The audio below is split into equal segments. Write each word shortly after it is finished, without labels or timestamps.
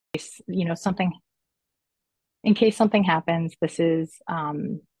case, you know, something, in case something happens, this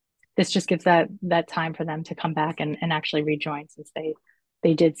just gives that time for them to come back and actually rejoin, since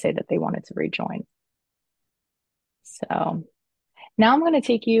they did say that they wanted to rejoin. So now I'm going to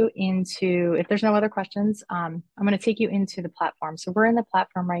take you into, if there's no other questions, I'm going to take you into the platform. So we're in the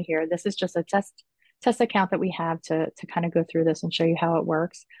platform right here. This is just a test account that we have to kind of go through this and show you how it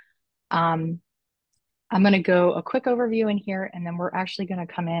works. I'm going to go a quick overview in here, and then we're actually going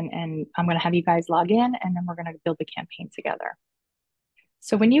to come in and I'm going to have you guys log in, and then we're going to build the campaign together.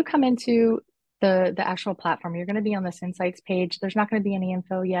 So when you come into the actual platform, you're going to be on this insights page. There's not going to be any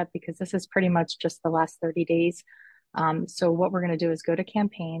info yet because this is pretty much just the last 30 days. So what we're going to do is go to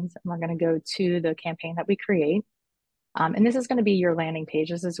campaigns, and we're going to go to the campaign that we create. And this is going to be your landing page.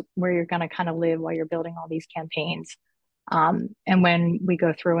 This is where you're going to kind of live while you're building all these campaigns. And when we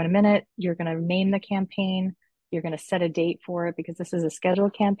go through in a minute, you're going to name the campaign. You're going to set a date for it because this is a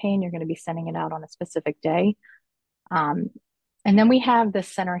scheduled campaign. You're going to be sending it out on a specific day. And then we have the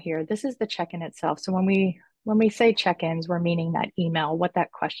center here. This is the check-in itself. So when we say check-ins, we're meaning that email, what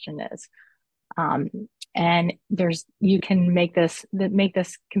that question is. And you can make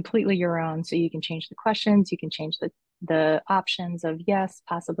this completely your own. So you can change the questions, you can change the options of yes,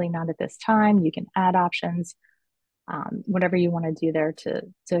 possibly not at this time. You can add options, whatever you want to do there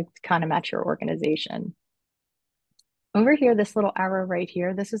to kind of match your organization. Over here, this little arrow right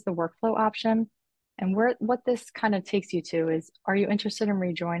here, this is the workflow option. And what this kind of takes you to is, are you interested in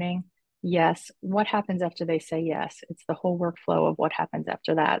rejoining? Yes. What happens after they say yes? It's the whole workflow of what happens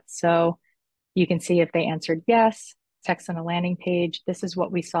after that. So you can see if they answered yes, text on a landing page. This is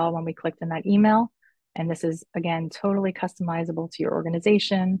what we saw when we clicked in that email. And this is, again, totally customizable to your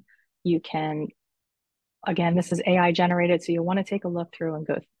organization. You can, again, this is AI generated, so you'll want to take a look through and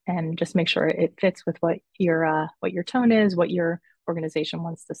go and just make sure it fits with what your tone is, what your organization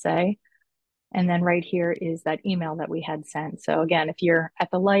wants to say. And then right here is that email that we had sent. So again, if you're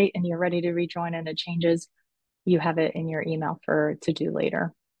at the light and you're ready to rejoin and it changes, you have it in your email to do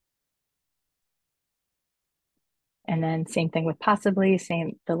later. And then same thing with possibly,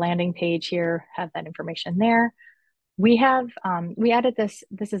 the landing page here, have that information there. We added this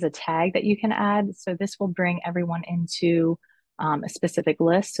is a tag that you can add. So this will bring everyone into a specific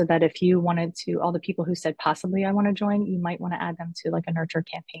list, so that if you wanted to, all the people who said possibly I want to join, you might want to add them to like a nurture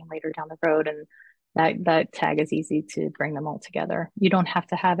campaign later down the road. And that tag is easy to bring them all together. You don't have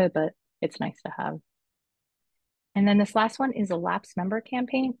to have it, but it's nice to have. And then this last one is a lapsed member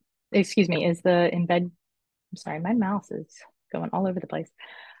campaign. Excuse me, is the embed. I'm sorry, my mouse is going all over the place.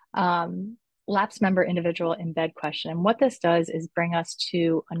 Lapsed member individual embed question. And what this does is bring us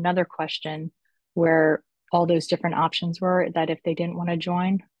to another question where all those different options were, that if they didn't want to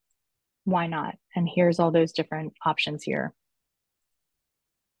join, why not? And here's all those different options here.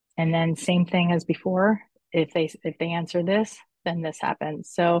 And then same thing as before, if they answer this, then this happens.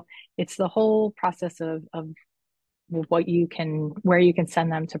 So it's the whole process of where you can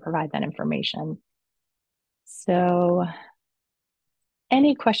send them to provide that information. So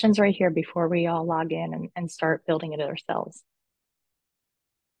any questions right here before we all log in and start building it ourselves?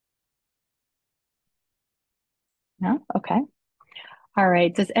 No? Okay. All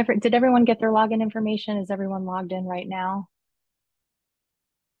right. Did everyone get their login information? Is everyone logged in right now?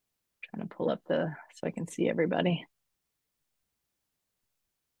 I'm trying to pull up so I can see everybody.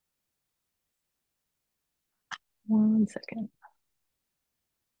 One second.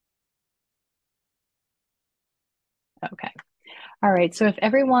 Okay. All right. So if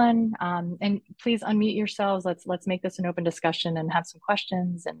everyone, and please unmute yourselves. Let's make this an open discussion and have some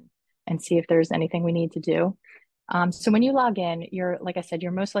questions and see if there's anything we need to do. So when you log in, like I said,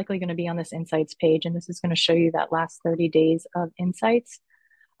 you're most likely going to be on this insights page, and this is going to show you that last 30 days of insights.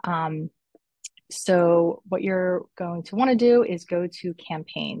 So what you're going to want to do is go to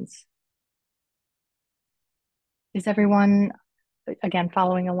campaigns. Is everyone, again,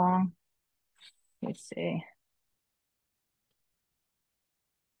 following along? Let me see.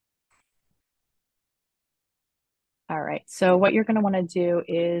 All right. So what you're going to want to do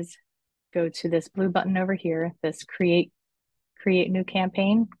is go to this blue button over here, this create new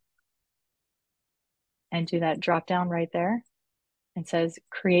campaign, and do that drop down right there. It says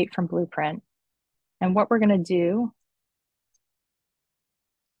create from blueprint. And what we're going to do,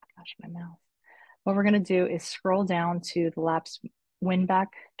 gosh, my mouse. What we're going to do is scroll down to the lapse win back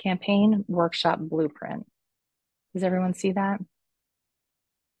campaign workshop blueprint. Does everyone see that?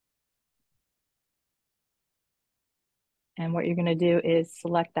 And what you're going to do is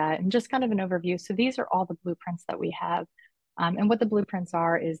select that, and just kind of an overview. So these are all the blueprints that we have. And what the blueprints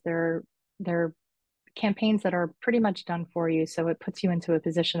are is they're campaigns that are pretty much done for you. So it puts you into a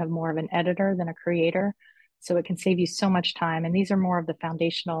position of more of an editor than a creator. So it can save you so much time. And these are more of the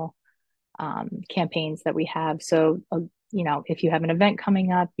foundational campaigns that we have. So, if you have an event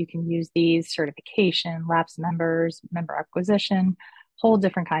coming up, you can use these: certification, lapsed members, member acquisition, whole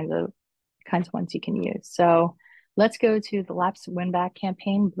different kinds of ones you can use. So let's go to the lapsed win back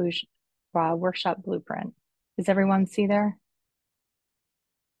campaign workshop blueprint. Does everyone see there?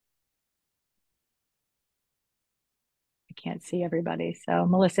 I can't see everybody. So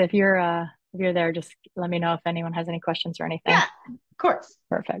Melissa, if you're there, just let me know if anyone has any questions or anything. Yeah, of course.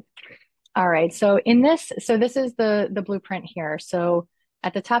 Perfect. All right. So this is the blueprint here. So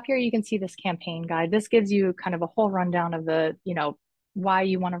at the top here, you can see this campaign guide. This gives you kind of a whole rundown of why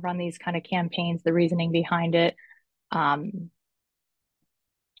you want to run these kind of campaigns, the reasoning behind it. Um,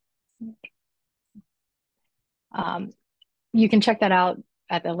 um, you can check that out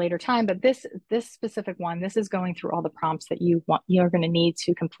at a later time, but this specific one, this is going through all the prompts that you're going to need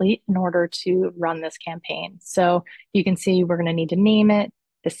to complete in order to run this campaign. So you can see we're going to need to name it,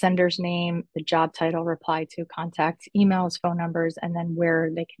 the sender's name, the job title, reply to, contact, emails, phone numbers, and then where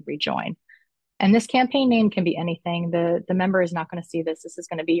they can rejoin. And this campaign name can be anything. The member is not going to see this. This is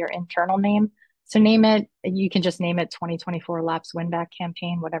going to be your internal name. So name it. You can just name it 2024 Lapse Win Back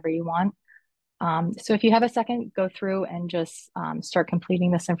Campaign, whatever you want. So if you have a second, go through and just start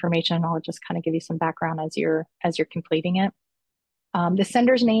completing this information. I'll just kind of give you some background as you're completing it. The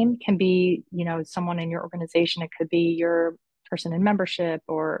sender's name can be, someone in your organization. It could be your person in membership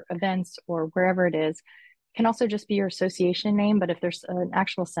or events or wherever it is. It can also just be your association name, but if there's an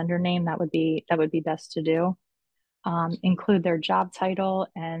actual sender name, that would be best to do. Include their job title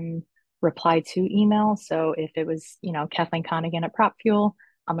and reply to email. So if it was, Kathleen Connigan at Prop Fuel,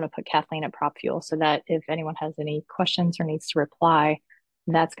 I'm going to put Kathleen at Prop Fuel so that if anyone has any questions or needs to reply,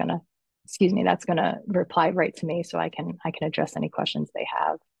 that's going to reply right to me so I can address any questions they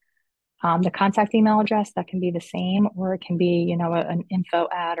have. The contact email address, that can be the same, or it can be, an info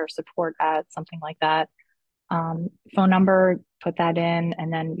ad or support ad, something like that. Phone number, put that in,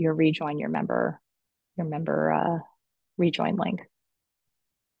 and then your member rejoin link.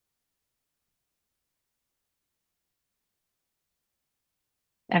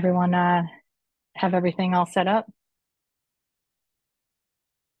 Everyone have everything all set up?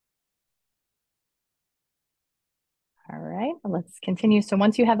 All right, let's continue. So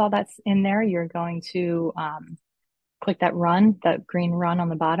once you have all that's in there, you're going to click that green run on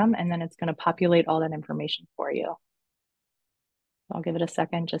the bottom, and then it's going to populate all that information for you. I'll give it a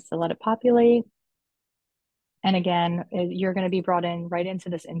second just to let it populate. And again, you're going to be brought in right into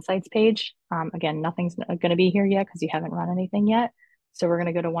this insights page. Again, nothing's going to be here yet because you haven't run anything yet. So we're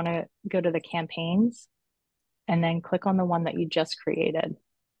going to want to go to the campaigns and then click on the one that you just created.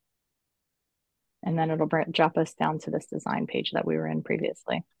 And then it'll drop us down to this design page that we were in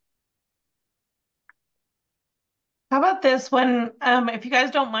previously. How about this one? If you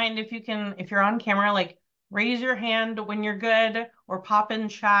guys don't mind, if you're on camera, like raise your hand when you're good, or pop in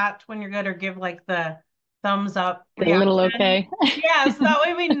chat when you're good, or give like the thumbs up The little reaction. okay. Yeah, so that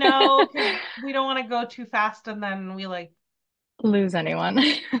way we know, because we don't want to go too fast and then we like lose anyone.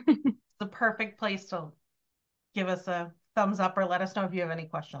 the perfect place to give us a thumbs up or let us know if you have any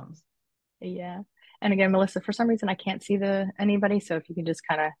questions. Yeah. And again, Melissa, for some reason I can't see anybody, so if you can just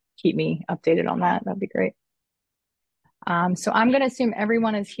kind of keep me updated on that, that'd be great. So I'm going to assume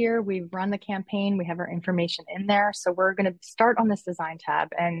everyone is here. We've run the campaign. We have our information in there. So we're going to start on this design tab.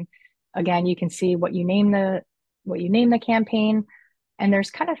 And again, you can see what you name the campaign. And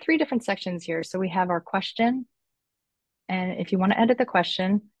there's kind of three different sections here. So we have our question. And if you want to edit the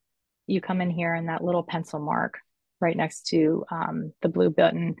question, you come in here in that little pencil mark right next to the blue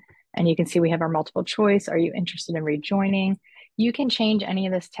button. And you can see we have our multiple choice. Are you interested in rejoining? You can change any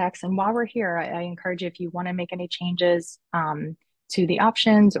of this text. And while we're here, I encourage you, if you want to make any changes to the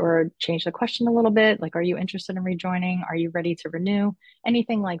options or change the question a little bit, like, are you interested in rejoining? Are you ready to renew?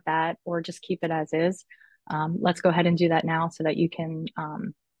 Anything like that, or just keep it as is. Let's go ahead and do that now so that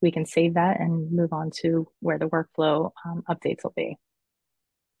we can save that and move on to where the workflow updates will be.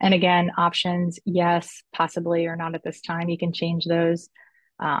 And again, options, yes, possibly, or not at this time. You can change those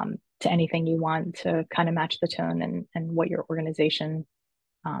to anything you want to kind of match the tone and what your organization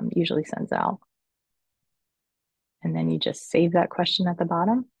usually sends out. And then you just save that question at the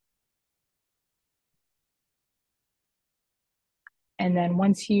bottom. And then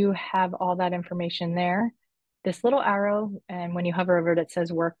once you have all that information there, this little arrow, and when you hover over it, it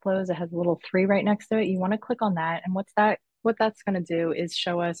says workflows. It has a little 3 right next to it. You want to click on that. And what that's going to do is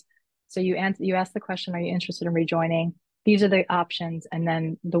show us. So you ask the question, are you interested in rejoining? these are the options, and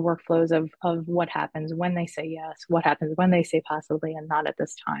then the workflows of what happens when they say yes, what happens when they say possibly and not at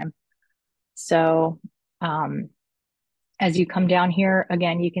this time. So um, as you come down here,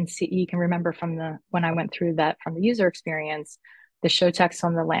 again, you can see, you can remember from the, when I went through that from the user experience, the show text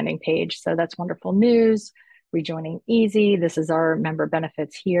on the landing page. So that's wonderful news, rejoining easy. This is our member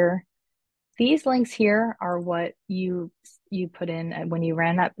benefits here. These links here are what you put in when you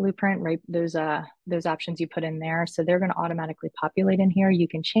ran that blueprint, right? Those options you put in there. So they're going to automatically populate in here. You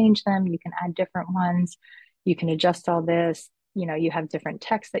can change them, you can add different ones, you can adjust all this. You know, you have different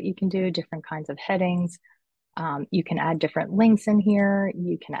text that you can do, different kinds of headings. You can add different links in here.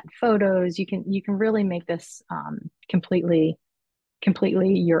 You can add photos. You can really make this completely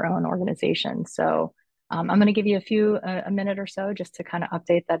your own organization. So I'm going to give you a minute or so just to kind of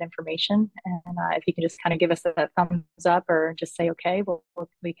update that information. And if you can just kind of give us a thumbs up or just say, okay,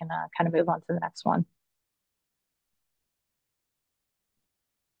 we can kind of move on to the next one.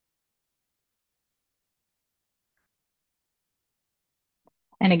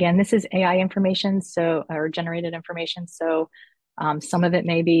 And again, this is AI information, so, or generated information. So some of it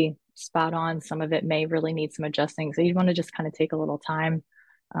may be spot on, some of it may really need some adjusting. So you want to just kind of take a little time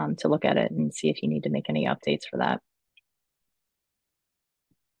to look at it and see if you need to make any updates for that.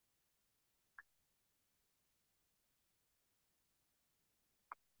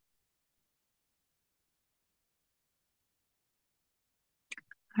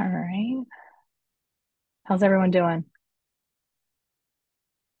 All right. How's everyone doing?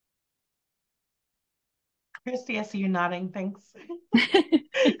 Christy, I see you nodding. Thanks. That's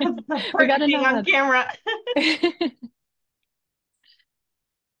the We perk got of a being on nod. camera.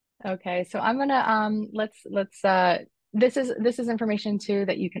 Okay, so I'm gonna let's this is information too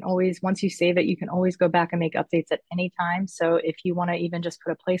that you can always, once you save it, you can always go back and make updates at any time. So if you want to even just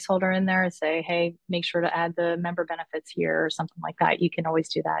put a placeholder in there and say, hey, make sure to add the member benefits here or something like that, you can always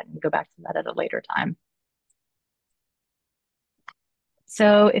do that and go back to that at a later time.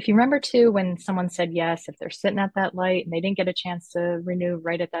 So if you remember too, when someone said yes, if they're sitting at that light and they didn't get a chance to renew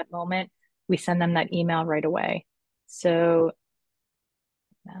right at that moment, we send them that email right away. So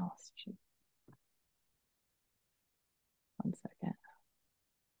now, one second.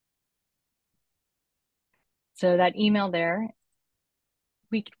 So that email there,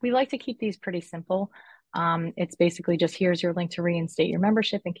 we like to keep these pretty simple. It's basically just, here's your link to reinstate your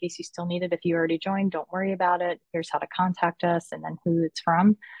membership in case you still need it. If you already joined, don't worry about it. Here's how to contact us and then who it's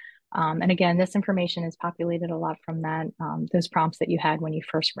from. And again, this information is populated a lot from that, those prompts that you had when you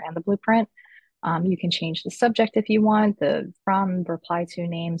first ran the blueprint. You can change the subject if you want, the from, reply to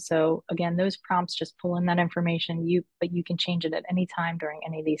name. So again, those prompts just pull in that information, but you can change it at any time during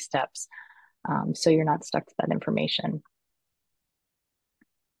any of these steps. So you're not stuck to that information.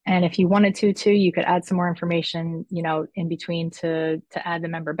 And if you wanted to too, you could add some more information, you know, in between to add the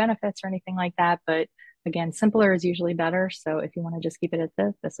member benefits or anything like that. But again, simpler is usually better. So if you want to just keep it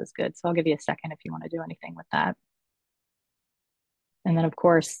at this is good. So I'll give you a second if you want to do anything with that. And then of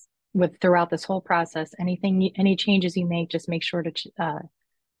course, with throughout this whole process, any changes you make, just make sure to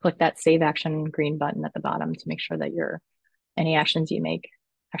click that save action green button at the bottom to make sure that any actions you make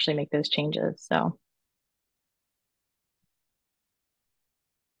actually make those changes. So.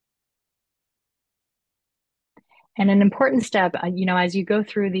 And an important step, you know, as you go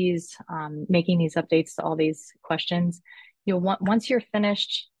through these, making these updates to all these questions, you'll want, once you're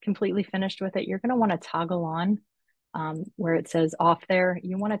finished, completely finished with it, you're going to want to toggle on where it says off there.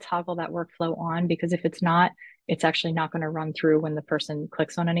 You want to toggle that workflow on, because if it's not, it's actually not going to run through when the person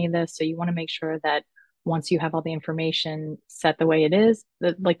clicks on any of this. So you want to make sure that once you have all the information set the way it is,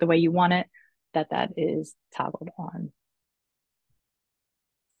 like the way you want it, that is toggled on.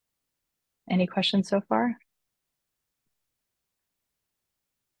 Any questions so far?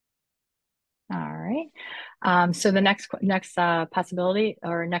 All right. So the next possibility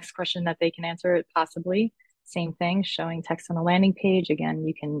or next question that they can answer, possibly same thing, showing text on the landing page. Again,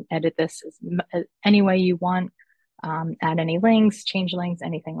 you can edit this any way you want, add any links, change links,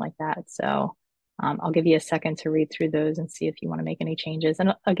 anything like that. So I'll give you a second to read through those and see if you want to make any changes.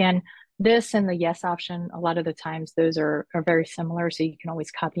 And again, this and the yes option, a lot of the times those are very similar. So you can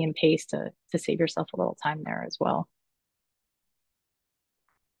always copy and paste to save yourself a little time there as well.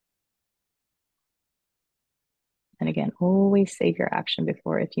 And again, always save your action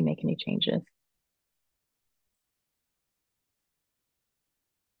before if you make any changes.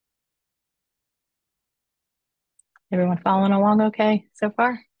 Everyone following along okay so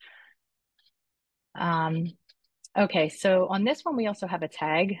far? Okay, so on this one, we also have a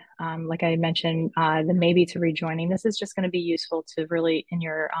tag. Like I mentioned, the maybe to rejoining. This is just going to be useful to really in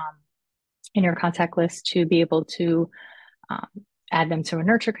your contact list to be able to um, add them to a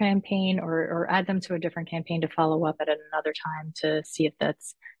nurture campaign, or add them to a different campaign to follow up at another time to see if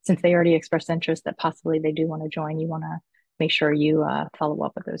that's, since they already expressed interest that possibly they do want to join, you want to make sure you follow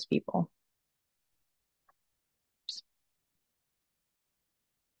up with those people.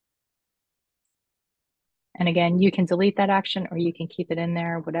 And again, you can delete that action or you can keep it in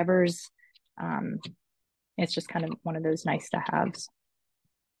there, whatever's, um, it's just kind of one of those nice to haves.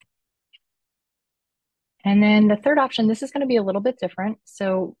 And then the third option, this is going to be a little bit different.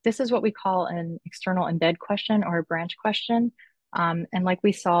 So this is what we call an external embed question or a branch question. And like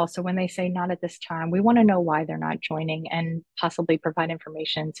we saw, so when they say not at this time, we want to know why they're not joining and possibly provide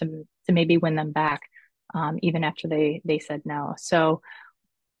information to maybe win them back, even after they said no. So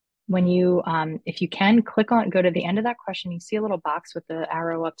when you, if you can go to the end of that question, you see a little box with the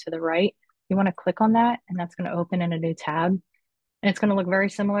arrow up to the right. You want to click on that, and that's going to open in a new tab. And it's going to look very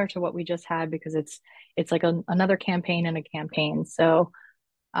similar to what we just had because it's like another campaign and a campaign. So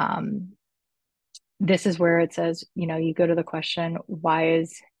this is where it says, you go to the question, why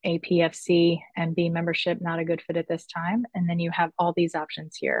is APFC and B membership not a good fit at this time? And then you have all these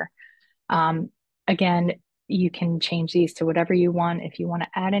options here. Again, you can change these to whatever you want. If you want to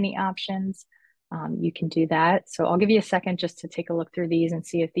add any options, you can do that. So I'll give you a second just to take a look through these and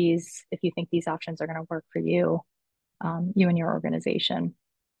see if you think these options are going to work for you, you and your organization.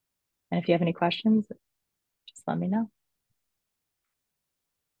 And if you have any questions, just let me know.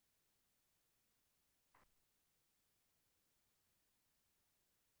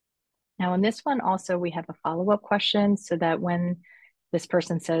 Now, in this one, also, we have a follow-up question so that when this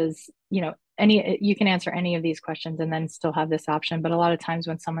person says, you can answer any of these questions and then still have this option. But a lot of times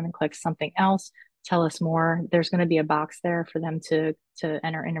when someone clicks something else, tell us more, there's going to be a box there for them to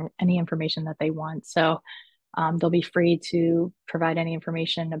enter in any information that they want. So they'll be free to provide any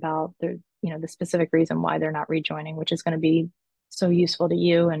information about the specific reason why they're not rejoining, which is going to be so useful to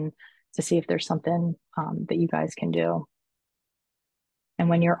you and to see if there's something that you guys can do. And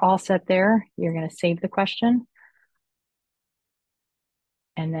when you're all set there, you're going to save the question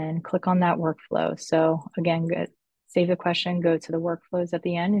and then click on that workflow. So again, save the question, go to the workflows at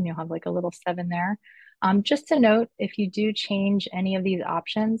the end, and you'll have like a little 7 there. Just to note, if you do change any of these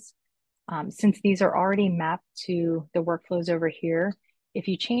options, since these are already mapped to the workflows over here, if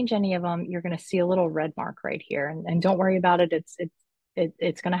you change any of them, you're going to see a little red mark right here. And don't worry about it.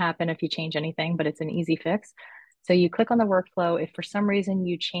 It's going to happen if you change anything, but it's an easy fix. So you click on the workflow. If for some reason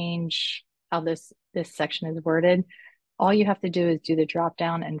you change how this section is worded, all you have to do is do the drop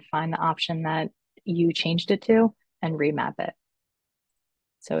down and find the option that you changed it to and remap it.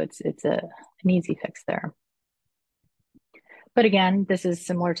 So it's an easy fix there. But again, this is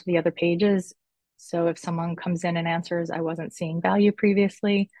similar to the other pages. So if someone comes in and answers, I wasn't seeing value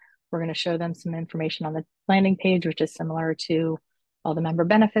previously, we're going to show them some information on the landing page, which is similar to all the member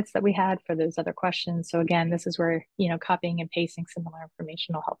benefits that we had for those other questions. So again, this is where, copying and pasting similar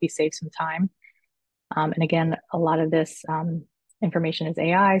information will help you save some time. And again, a lot of this information is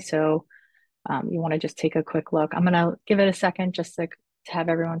AI. So you want to just take a quick look. I'm going to give it a second just to have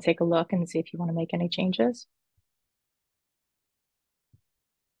everyone take a look and see if you want to make any changes.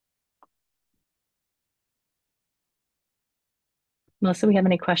 Melissa, we have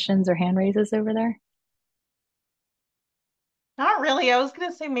any questions or hand raises over there? Not really. I was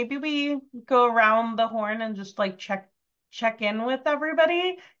gonna say maybe we go around the horn and just like check in with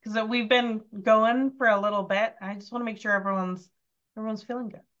everybody because we've been going for a little bit. I just want to make sure everyone's feeling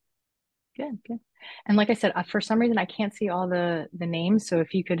good. Good. And like I said, for some reason I can't see all the names. So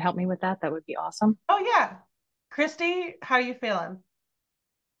if you could help me with that, that would be awesome. Oh yeah, Christy, how you feeling?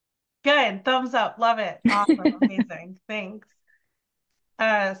 Good. Thumbs up. Love it. Awesome. Amazing. Thanks.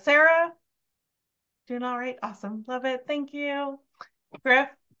 Sarah, doing all right. Awesome. Love it. Thank you. Griff,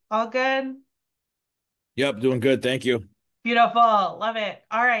 all good? Yep, doing good. Thank you. Beautiful. Love it.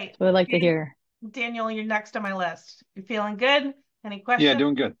 All right. So I'd like to hear. Daniel, you're next on my list. You feeling good? Any questions? Yeah,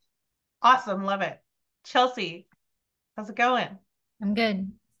 doing good. Awesome. Love it. Chelsea, how's it going? I'm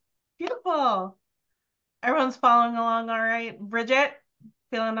good. Beautiful. Everyone's following along all right. Bridget,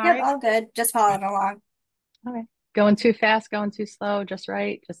 feeling all Yep, right? all good. Just following along. Okay. Going too fast, going too slow, just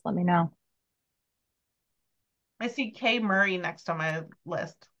right. Just let me know. I see Kay Murray next on my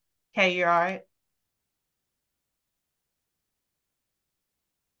list. Kay, you're all right?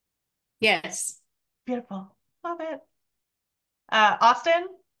 Yes. Beautiful. Love it. Austin,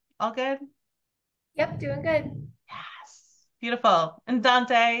 all good? Yep, doing good. Yes. Beautiful. And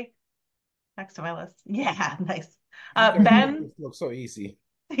Dante, next to my list. Yeah, nice. Ben. This looks so easy.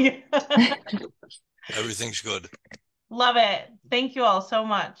 Everything's good. Love it. Thank you all so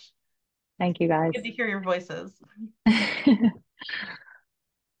much. Thank you guys. Good to hear your voices.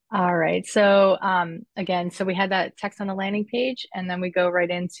 All right. So again, so we had that text on the landing page, and then we go right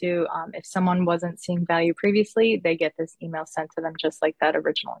into if someone wasn't seeing value previously, they get this email sent to them just like that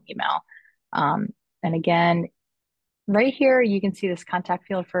original email. And again, right here, you can see this contact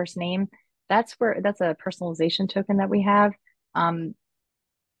field first name. That's a personalization token that we have.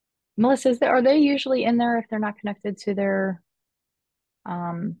 Melissa, are they usually in there if they're not connected to their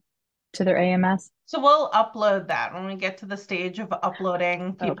AMS? So we'll upload that when we get to the stage of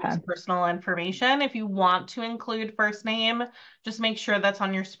uploading people's Okay. personal information. If you want to include first name, just make sure that's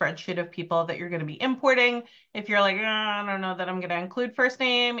on your spreadsheet of people that you're going to be importing. If you're like, I don't know that I'm going to include first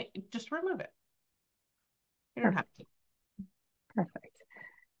name, just remove it. You don't have to. Perfect.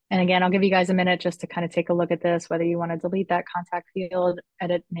 And again, I'll give you guys a minute just to kind of take a look at this, whether you want to delete that contact field,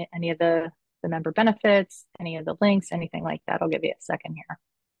 edit any of the member benefits, any of the links, anything like that. I'll give you a second here.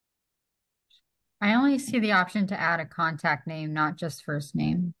 I only see the option to add a contact name, not just first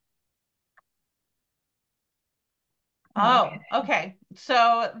name. Oh, okay.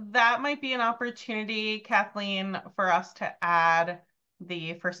 So that might be an opportunity, Kathleen, for us to add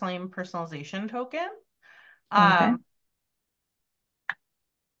the first name personalization token. Okay.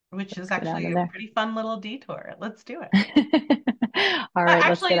 Which is actually a pretty fun little detour. Let's do it. All right,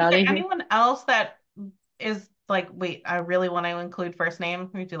 let's actually, get is out there of here. anyone else that is like, wait, I really want to include first name?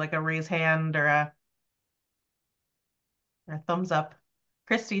 We do like a raise hand or a thumbs up.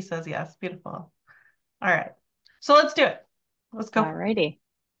 Christy says yes. Beautiful. All right. So let's do it. Let's go. All righty.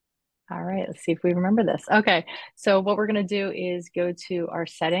 All right, let's see if we remember this. Okay, so what we're going to do is go to our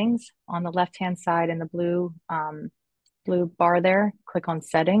settings on the left-hand side in the blue bar there. Click on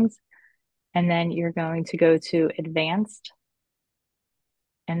settings, and then you're going to go to advanced,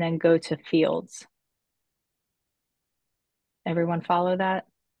 and then go to fields. Everyone follow that?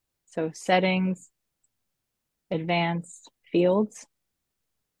 So settings, advanced, fields,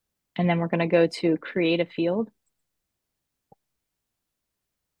 and then we're going to go to create a field.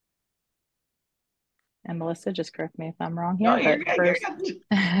 And Melissa, just correct me if I'm wrong here. Oh, you're good, first,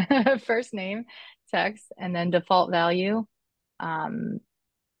 you're good. first name, text, and then default value. That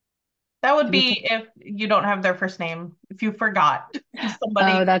would be if you don't have their first name. If you forgot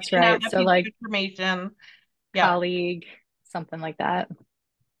somebody. Oh, that's right. So like information. Colleague, something like that.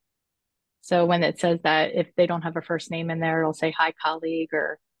 So when it says that, if they don't have a first name in there, it'll say hi colleague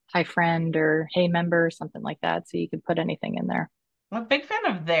or hi friend or hey member, something like that. So you can put anything in there. I'm a big fan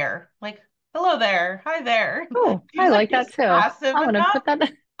of there. Like, hello there. Hi there. Oh, I like that too. Passive I'm gonna put that.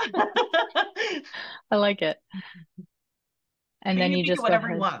 in. I like it. And then you just whatever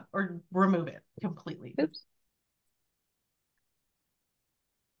you want or remove it completely. Oops.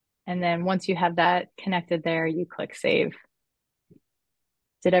 And then once you have that connected there, you click save.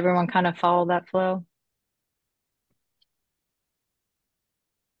 Did everyone kind of follow that flow?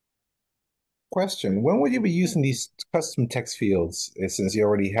 Question: when would you be using these custom text fields since you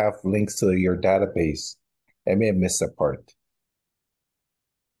already have links to your database? I may have missed that part.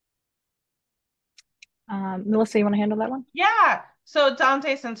 Melissa, you want to handle that one? Yeah. So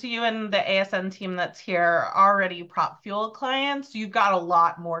Dante, since you and the ASN team that's here are already Prop Fuel clients, you've got a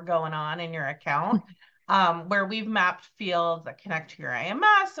lot more going on in your account. Where we've mapped fields that connect to your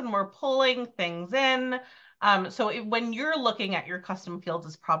AMS and we're pulling things in. So when you're looking at your custom fields,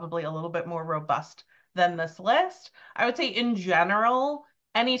 it's probably a little bit more robust than this list. I would say in general,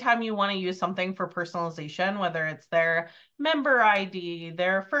 anytime you want to use something for personalization, whether it's their member ID,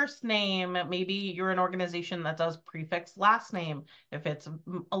 their first name, maybe you're an organization that does prefix last name, if it's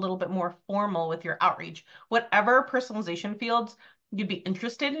a little bit more formal with your outreach, whatever personalization fields you'd be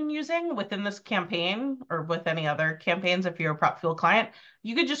interested in using within this campaign or with any other campaigns, if you're a Prop Fuel client,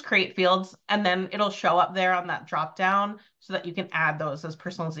 you could just create fields and then it'll show up there on that drop down so that you can add those as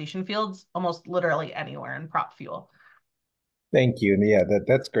personalization fields almost literally anywhere in Prop Fuel. Thank you. And yeah,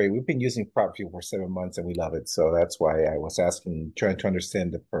 that's great. We've been using Prop Fuel for 7 months and we love it. So that's why I was asking, trying to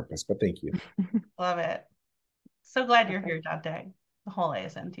understand the purpose, but thank you. Love it. So glad you're here, Dante. The whole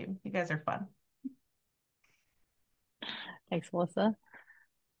ASN team. You guys are fun. Thanks, Melissa.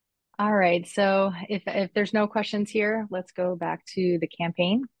 All right, so if there's no questions here, let's go back to the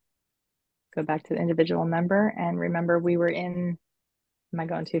campaign. Go back to the individual member, and remember we were in, am I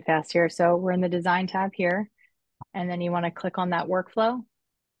going too fast here? So we're in the design tab here, and then you want to click on that workflow.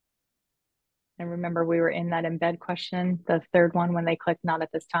 And remember we were in that embed question, the third one when they click not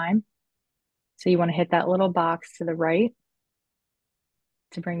at this time. So you want to hit that little box to the right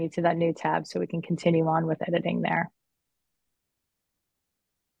to bring you to that new tab so we can continue on with editing there.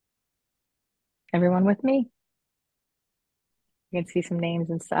 Everyone with me? You can see some names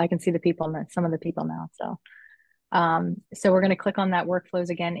and I can see the people, some of the people now. So we're going to click on that workflows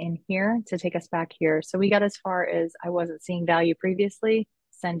again in here to take us back here. So we got as far as I wasn't seeing value previously,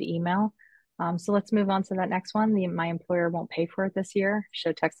 send email. So let's move on to that next one. My employer won't pay for it this year.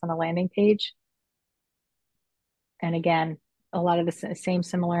 Show text on a landing page. And again, a lot of the same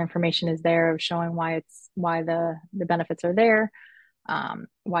similar information is there of showing why the benefits are there.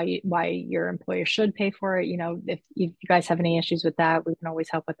 Why your employer should pay for it. You know, if you guys have any issues with that, we can always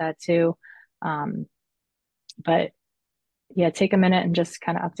help with that too. But yeah, take a minute and just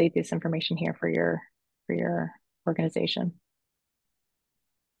kind of update this information here for your organization.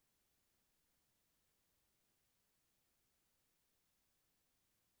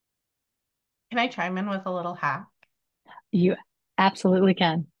 Can I chime in with a little hack? You absolutely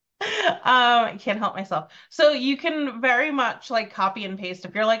can. I can't help myself. So you can very much like copy and paste.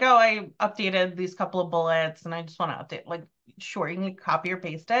 If you're like, oh, I updated these couple of bullets and I just want to update, like, sure, you can copy or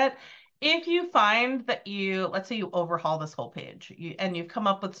paste it. If you find that let's say you overhaul this whole page and you've come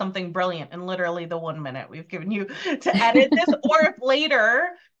up with something brilliant in literally the 1 minute we've given you to edit this, or if later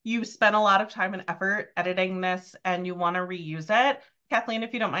you spent a lot of time and effort editing this and you want to reuse it, Kathleen,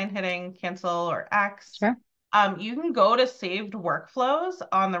 if you don't mind hitting cancel or X. Sure. You can go to saved workflows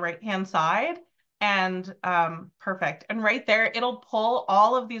on the right-hand side and perfect. And right there, it'll pull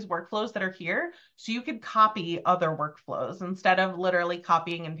all of these workflows that are here. So you could copy other workflows instead of literally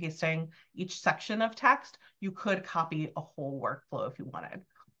copying and pasting each section of text. You could copy a whole workflow if you wanted.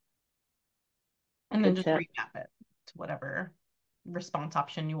 And then just remap it to whatever response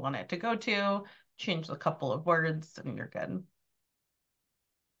option you want it to go to, change a couple of words, and you're good.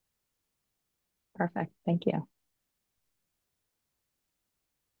 Perfect. Thank you.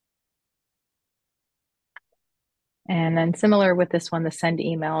 And then similar with this one, the send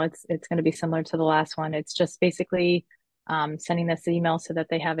email, it's going to be similar to the last one. It's just basically sending this email so that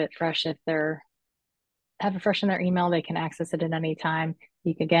they have it fresh. If have it fresh in their email, they can access it at any time.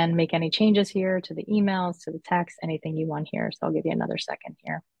 You can again make any changes here to the emails, to the text, anything you want here. So I'll give you another second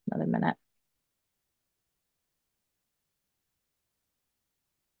here, another minute.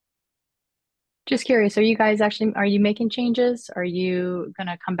 Just curious, are you making changes? Are you going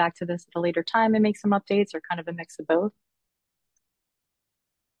to come back to this at a later time and make some updates, or kind of a mix of both?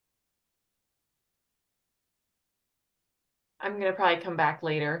 I'm going to probably come back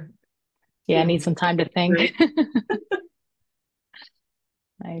later. Yeah, I need some time to think.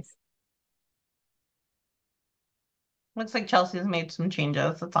 Nice. Looks like Chelsea's made some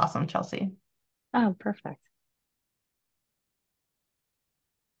changes. That's awesome, Chelsea. Oh, perfect.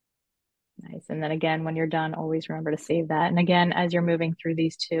 Nice. And then again, when you're done, always remember to save that. And again, as you're moving through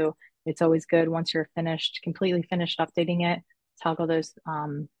these two, it's always good once you're completely finished updating it, toggle those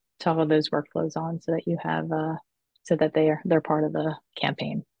workflows on so that you have so that they're part of the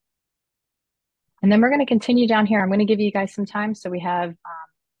campaign. And then we're going to continue down here. I'm going to give you guys some time. So we have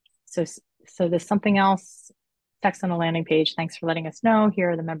so there's something else, text on the landing page. Thanks for letting us know.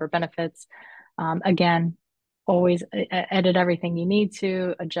 Here are the member benefits. Again, always edit everything you need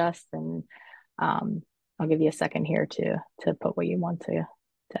to, adjust, and I'll give you a second here to put what you want to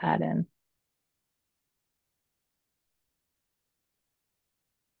add in.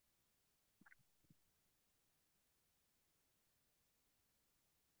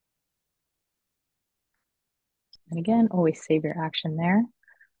 And again, always save your action there.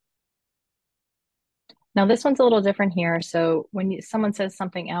 Now this one's a little different here. So when someone says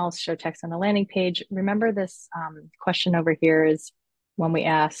something else, show text on the landing page, remember this question over here is when we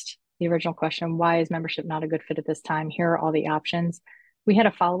asked the original question, why is membership not a good fit at this time? Here are all the options. We had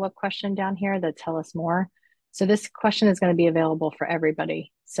a follow-up question down here that tell us more. So this question is going to be available for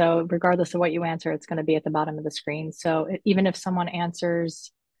everybody. So regardless of what you answer, it's going to be at the bottom of the screen. So even if someone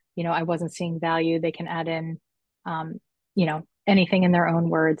answers, I wasn't seeing value, they can add in, anything in their own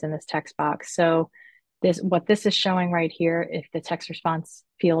words in this text box. So what this is showing right here, if the text response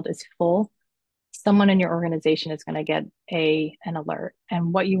field is full, someone in your organization is going to get an alert.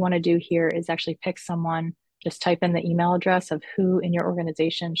 And what you want to do here is actually pick someone, just type in the email address of who in your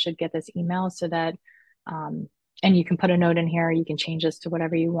organization should get this email so that, and you can put a note in here, you can change this to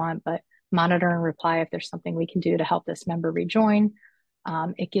whatever you want, but monitor and reply if there's something we can do to help this member rejoin.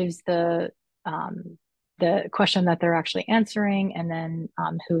 It gives the question that they're actually answering, and then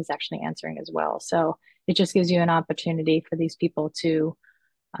who is actually answering as well. So it just gives you an opportunity for these people to,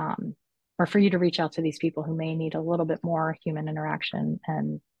 or for you to reach out to these people who may need a little bit more human interaction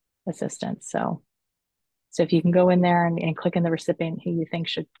and assistance. So if you can go in there and click in the recipient who you think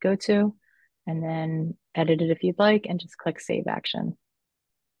should go to, and then edit it if you'd like, and just click Save Action.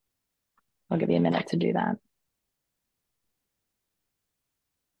 I'll give you a minute to do that.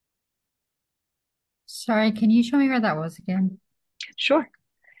 Sorry, can you show me where that was again? Sure.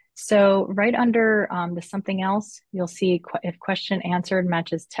 So right under the something else, you'll see if question answered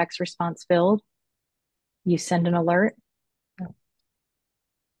matches text response filled, you send an alert.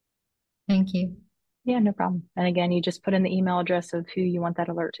 Thank you. Yeah, no problem. And again, you just put in the email address of who you want that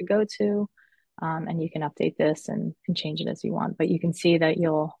alert to go to, and you can update this and change it as you want. But you can see that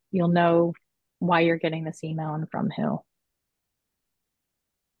you'll know why you're getting this email and from who.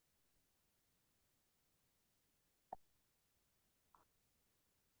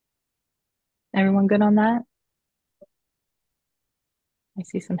 Everyone good on that? I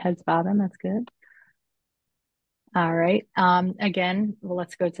see some heads bobbing. That's good. All right. Again, well,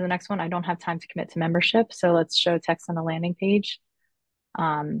 let's go to the next one. I don't have time to commit to membership, so let's show text on the landing page.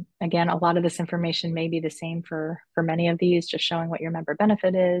 Again, a lot of this information may be the same for many of these, just showing what your member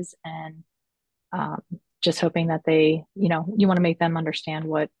benefit is and just hoping that they, you want to make them understand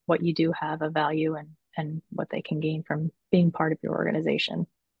what you do have of value and what they can gain from being part of your organization.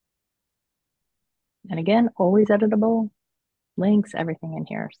 And again, always editable, links, everything in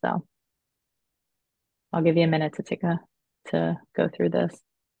here. So I'll give you a minute to go through this.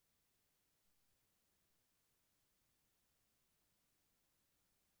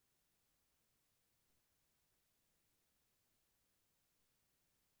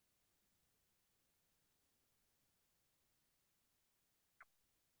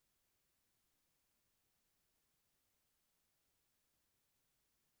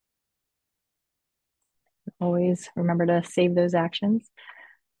 Always remember to save those actions.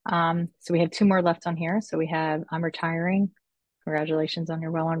 So we have 2 more left on here. So we have I'm retiring. Congratulations on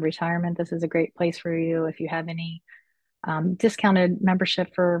your well-earned retirement. This is a great place for you if you have any discounted membership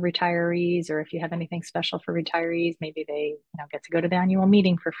for retirees, or if you have anything special for retirees, maybe they get to go to the annual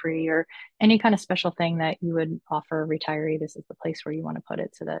meeting for free, or any kind of special thing that you would offer a retiree. This is the place where you want to put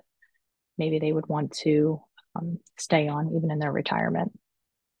it so that maybe they would want to stay on even in their retirement.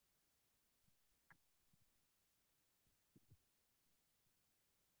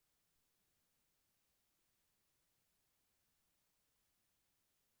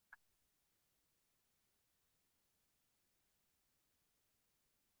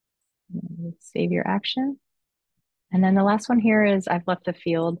 Save your action. And then the last one here is I've left the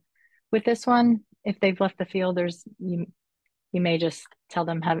field. With this one, if they've left the field, you may just tell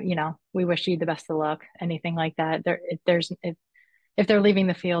them we wish you the best of luck, anything like that. If they're leaving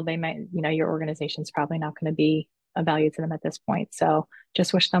the field, they might, your organization's probably not going to be of value to them at this point. So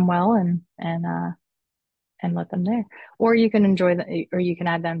just wish them well and let them there. Or you can or you can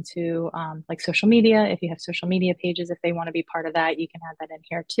add them to like social media. If you have social media pages, if they want to be part of that, you can add that in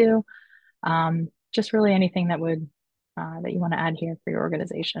here too. Just really anything that you want to add here for your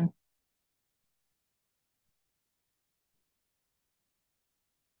organization.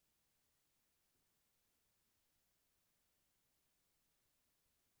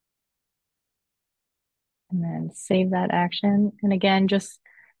 And then save that action. And again, just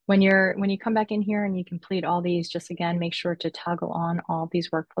when you come back in here and you complete all these, just again, make sure to toggle on all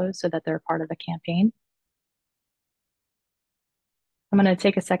these workflows so that they're part of the campaign. I'm going to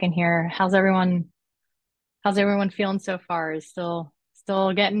take a second here. How's everyone feeling so far? Is still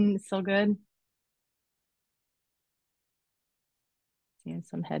good? Seeing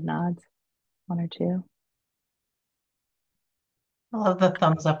some head nods, 1 or 2. I love the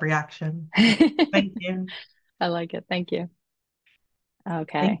thumbs up reaction. Thank you. I like it. Thank you.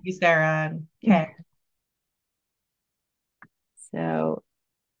 Okay. Thank you, Sarah. Okay. So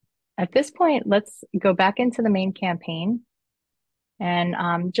at this point, let's go back into the main campaign.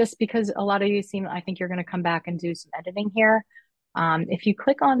 And just because a lot of you I think you're going to come back and do some editing here. If you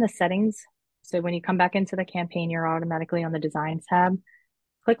click on the settings, so when you come back into the campaign, you're automatically on the designs tab.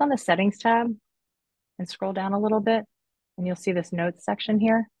 Click on the settings tab and scroll down a little bit, and you'll see this notes section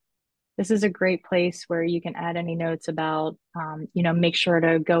here. This is a great place where you can add any notes about, make sure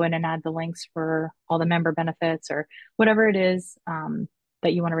to go in and add the links for all the member benefits or whatever it is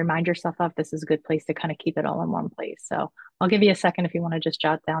that you want to remind yourself of. This is a good place to kind of keep it all in one place. So I'll give you a second if you want to just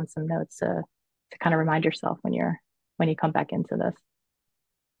jot down some notes to kind of remind yourself when you come back into this.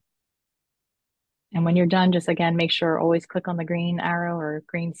 And when you're done, just again, make sure always click on the green arrow or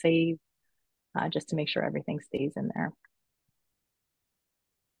green save just to make sure everything stays in there.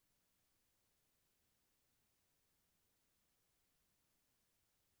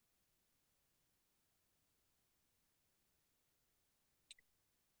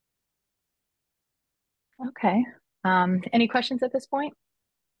 Okay. Any questions at this point?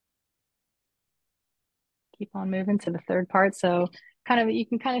 Keep on moving to the third part. So you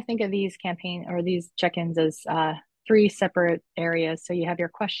can kind of think of these campaign or these check-ins as 3 separate areas. So you have your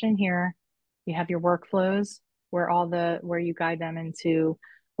question here, You have your workflows where you guide them into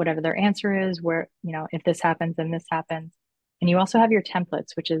whatever their answer is, where, if this happens, then this happens. And you also have your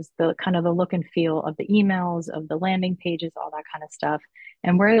templates, which is the kind of the look and feel of the emails, of the landing pages, all that kind of stuff.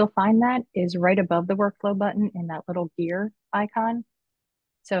 And where you'll find that is right above the workflow button in that little gear icon.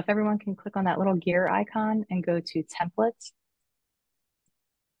 So if everyone can click on that little gear icon and go to templates,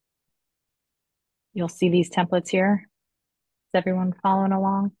 you'll see these templates here. Is everyone following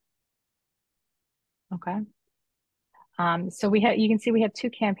along? Okay. So you can see we have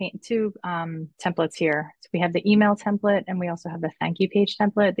two templates here. So we have the email template and we also have the thank you page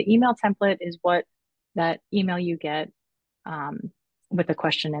template. The email template is that email you get with a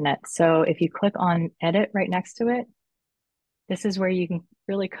question in it. So if you click on edit right next to it, this is where you can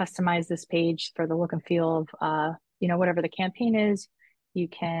really customize this page for the look and feel of whatever the campaign is. You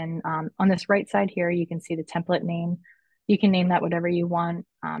can on this right side here, you can see the template name. You can name that whatever you want.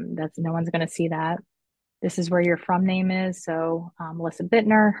 No one's going to see that. This is where your from name is. So Melissa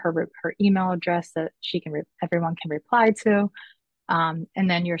Bittner, her email address that everyone can reply to. And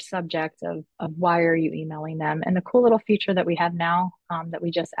then your subject of why are you emailing them. And the cool little feature that we have now that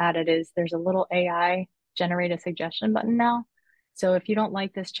we just added is there's a little AI generate a suggestion button now. So if you don't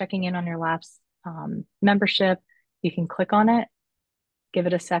like this checking in on your Labs membership, you can click on it, give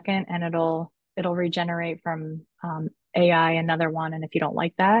it a second, and it'll regenerate from AI another one. And if you don't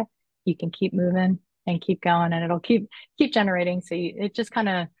like that, you can keep moving and keep going, and it'll keep generating. So it just kind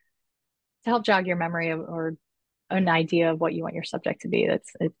of to help jog your memory or an idea of what you want your subject to be. It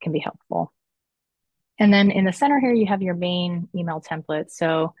can be helpful. And then in the center here, you have your main email template.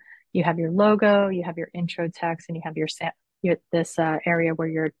 So you have your logo, you have your intro text, and you have this area where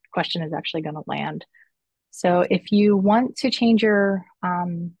your question is actually going to land. So if you want to change your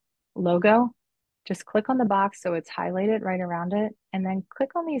logo, just click on the box so it's highlighted right around it, and then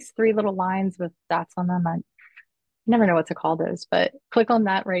click on these three little lines with dots on them. I never know what to call those, but click on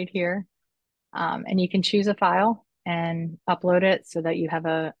that right here. And you can choose a file and upload it so that you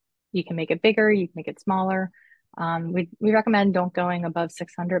can make it bigger, you can make it smaller. We recommend don't going above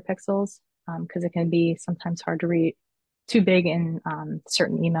 600 pixels because it can be sometimes hard to read, too big in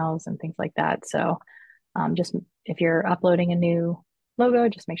certain emails and things like that. So just if you're uploading a new logo,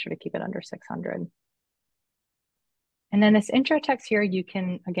 just make sure to keep it under 600. And then this intro text here, you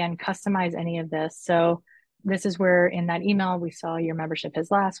can, again, customize any of this. So this is where in that email, we saw your membership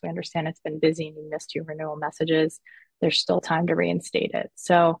has lapsed. We understand it's been busy and you missed your renewal messages. There's still time to reinstate it.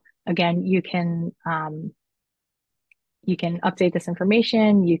 So again, you can update this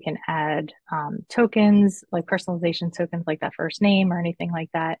information. You can add tokens, like personalization tokens, like that first name or anything like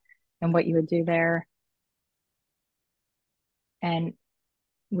that, and what you would do there. And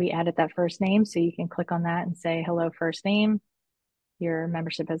we added that first name, so you can click on that and say, hello, first name, your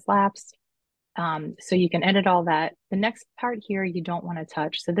membership has lapsed. So you can edit all that. The next part here, you don't want to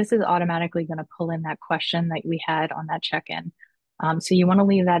touch. So this is automatically going to pull in that question that we had on that check-in. So you want to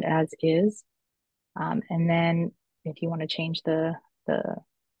leave that as is. And then if you want to change this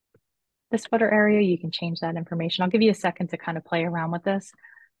footer area, you can change that information. I'll give you a second to kind of play around with this.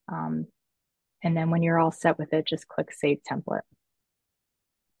 And then when you're all set with it, just click Save Template.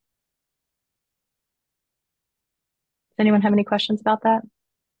 Does anyone have any questions about that?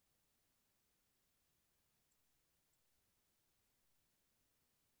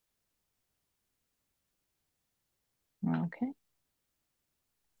 Okay.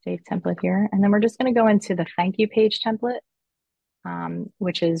 Save template here. And then we're just going to go into the thank you page template,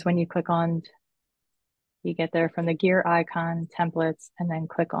 which is when you click on, you get there from the gear icon, templates, and then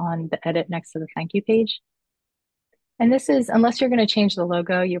click on the edit next to the thank you page. And this is, unless you're going to change the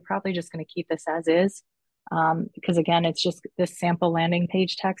logo, you're probably just going to keep this as is. Because again, it's just this sample landing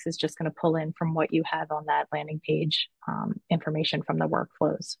page text is just going to pull in from what you have on that landing page information from the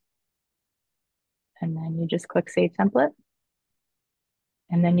workflows. And then you just click Save Template.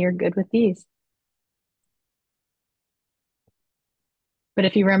 And then you're good with these. But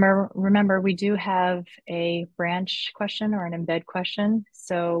if you remember, we do have a branch question or an embed question.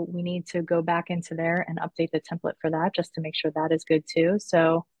 So we need to go back into there and update the template for that just to make sure that is good too.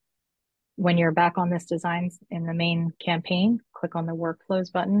 So when you're back on this design in the main campaign, click on the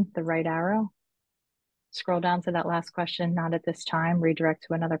workflows button, the right arrow, scroll down to that last question, not at this time, redirect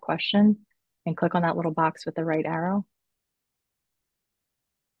to another question, and click on that little box with the right arrow.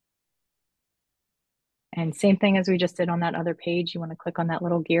 And same thing as we just did on that other page, you want to click on that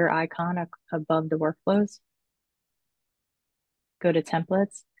little gear icon above the workflows. Go to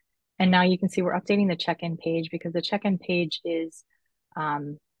templates. And now you can see we're updating the check-in page because the check-in page is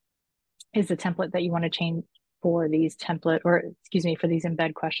the template that you want to change for these template, or excuse me, for these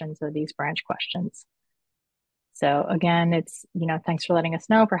embed questions or these branch questions. So again, it's, thanks for letting us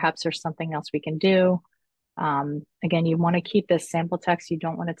know. Perhaps there's something else we can do. Again, you want to keep this sample text. You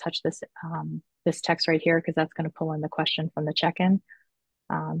don't want to touch this text right here because that's going to pull in the question from the check-in.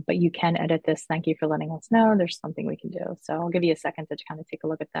 But you can edit this. Thank you for letting us know. There's something we can do. So I'll give you a second to kind of take a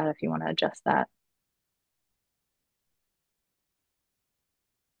look at that if you want to adjust that.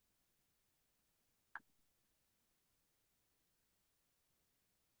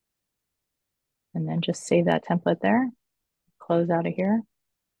 And then just save that template there. Close out of here.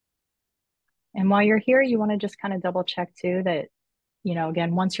 And while you're here, you want to just kind of double check too that,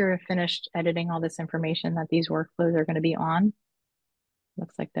 again, once you're finished editing all this information, that these workflows are going to be on.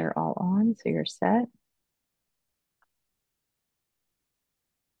 Looks like they're all on, so you're set.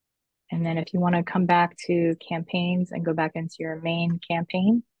 And then if you want to come back to campaigns and go back into your main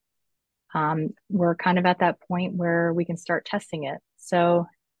campaign, we're kind of at that point where we can start testing it. So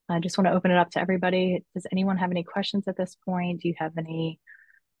I just want to open it up to everybody. Does anyone have any questions at this point? Do you have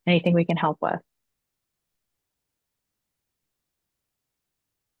anything we can help with?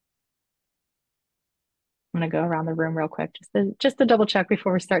 I'm going to go around the room real quick, just to double check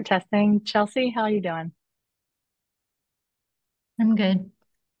before we start testing. Chelsea, how are you doing? I'm good.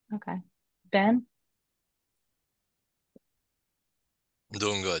 Okay. Ben?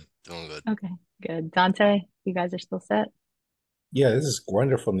 Doing good. Doing good. Okay, good. Dante, you guys are still set? Yeah, this is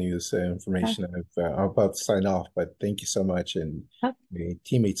wonderful news information. I'm about to sign off, but thank you so much. And Oh, my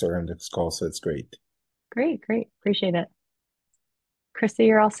teammates are on this call, so it's great. great. Appreciate it. Christy,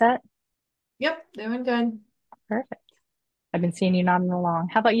 you're all set? Yep, doing good. Perfect. I've been seeing you nodding along.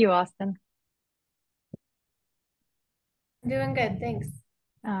 How about you, Austin? Doing good, thanks.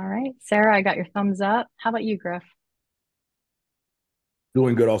 All right. Sarah, I got your thumbs up. How about you, Griff?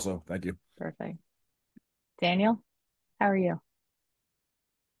 Doing good also. Thank you. Perfect. Daniel, how are you?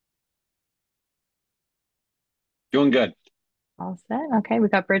 Doing good. All set. Okay, we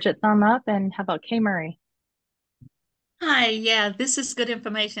got Bridget thumb up. And how about Kay Murray? Hi, yeah, this is good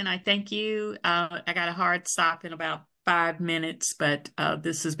information. I thank you. I got a hard stop in about 5 minutes, but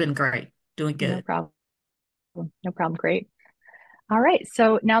this has been great. Doing No good. problem. No problem. Great. All right.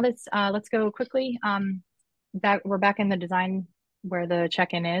 So now let's go quickly. We're back in the design where the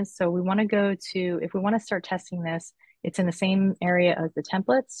check-in is. So we want to go to, if we want to start testing this, it's in the same area as the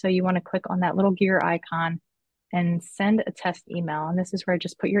templates. So you want to click on that little gear icon and send a test email. And this is where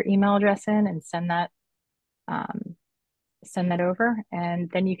just put your email address in and send that over. And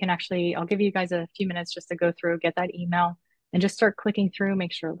then you can actually, I'll give you guys a few minutes just to go through, get that email and just start clicking through,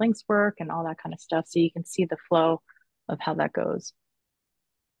 make sure links work and all that kind of stuff. So you can see the flow of how that goes.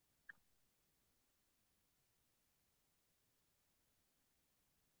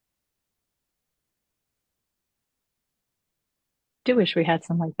 Do wish we had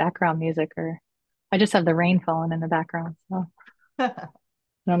some like background music, or I just have the rain falling in the background. So I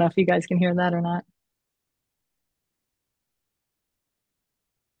don't know if you guys can hear that or not.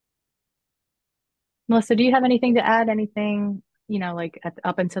 Melissa, do you have anything to add? Anything, like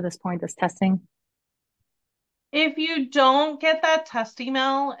up until this point, this testing? If you don't get that test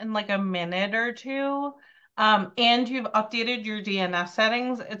email in like a minute or two, and you've updated your DNS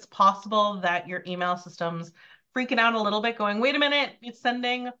settings, it's possible that your email system's freaking out a little bit, going, wait a minute, it's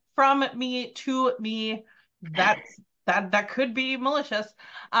sending from me to me. That could be malicious.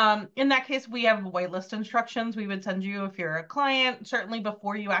 In that case, we have whitelist instructions we would send you if you're a client, certainly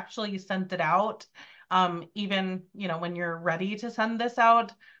before you actually sent it out. Even, when you're ready to send this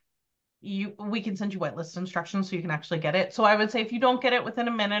out, we can send you whitelist instructions so you can actually get it. So I would say if you don't get it within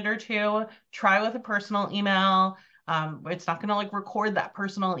a minute or two, try with a personal email. It's not going to like record that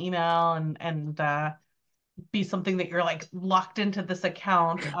personal email and be something that you're like locked into this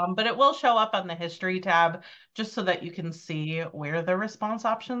account. But it will show up on the history tab just so that you can see where the response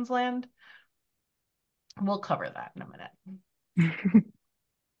options land. We'll cover that in a minute.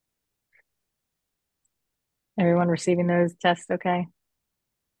 Everyone receiving those tests okay?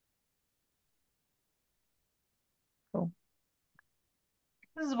 Cool.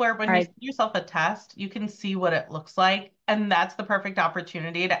 This is where when All you right. send yourself a test, you can see what it looks like. And that's the perfect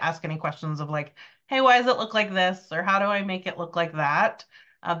opportunity to ask any questions of like, hey, why does it look like this? Or how do I make it look like that?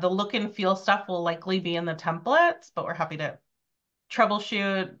 The look and feel stuff will likely be in the templates, but we're happy to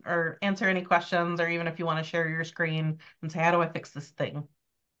troubleshoot or answer any questions, or even if you want to share your screen and say, how do I fix this thing?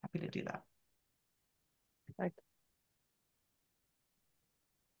 Happy to do that. Perfect.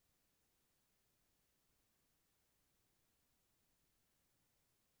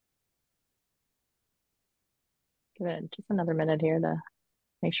 Give it just another minute here to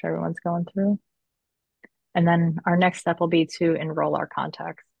make sure everyone's going through. And then our next step will be to enroll our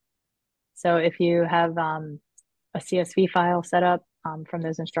contacts. So if you have a CSV file set up from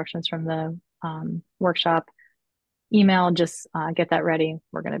those instructions from the workshop, email, just get that ready.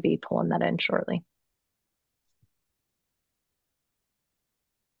 We're going to be pulling that in shortly.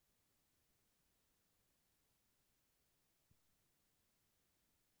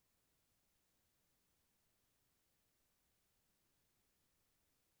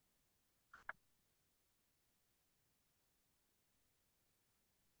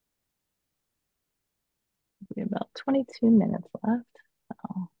 We have about 22 minutes left.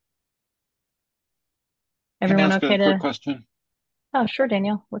 So. Everyone Can I ask okay a quick to? question? Oh, sure,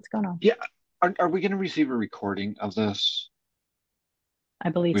 Daniel. What's going on? Yeah. Are we going to receive a recording of this? I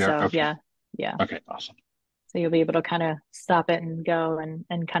believe We are. so. Okay. Yeah. Yeah. Okay. Awesome. So you'll be able to kind of stop it and go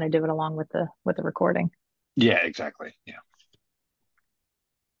and kind of do it along with the recording. Yeah, exactly. Yeah.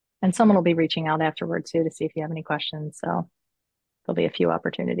 And someone will be reaching out afterward too to see if you have any questions. So there'll be a few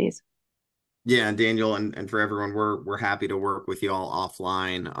opportunities. Yeah, and Daniel and for everyone, we're happy to work with you all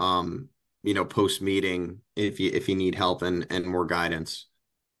offline. Post meeting if you need help and more guidance.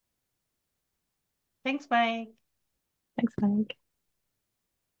 Thanks, Mike. Thanks, Mike.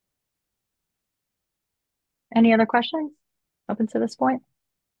 Any other questions up until this point?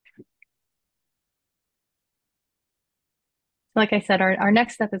 Like I said, our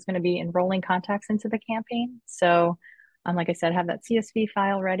next step is going to be enrolling contacts into the campaign. So, like I said, have that CSV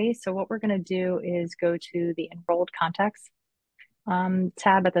file ready. So what we're going to do is go to the enrolled contacts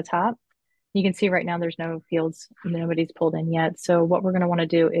tab at the top. You can see right now there's no fields, nobody's pulled in yet. So what we're going to want to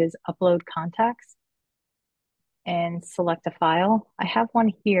do is upload contacts and select a file. I have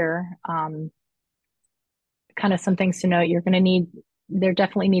one here. Kind of some things to note. You're going to need, there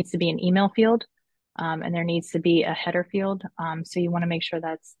definitely needs to be an email field. And there needs to be a header field. So you want to make sure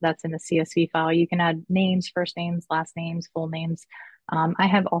that's in the CSV file. You can add names, first names, last names, full names. I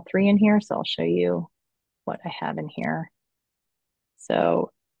have all three in here, so I'll show you what I have in here.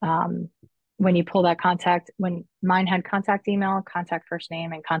 So when you pull that contact, when mine had contact email, contact first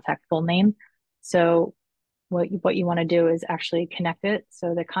name, and contact full name. So what you want to do is actually connect it.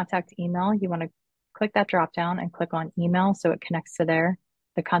 So the contact email, you want to click that drop down and click on email so it connects to there.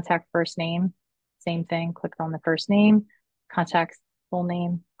 The contact first name, same thing, click on the first name, contact full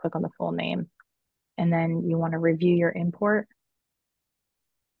name, click on the full name. And then you want to review your import.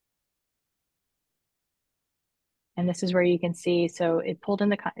 And this is where you can see, so it pulled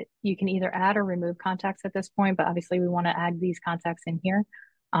in you can either add or remove contacts at this point, but obviously we want to add these contacts in here.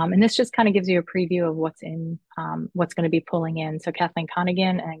 And this just kind of gives you a preview of what's in, what's going to be pulling in. So Kathleen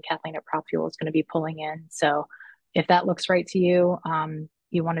Conigan and Kathleen at Prop Fuel is going to be pulling in. So if that looks right to you,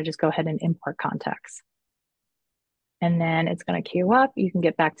 you want to just go ahead and import contacts. And then it's going to queue up. You can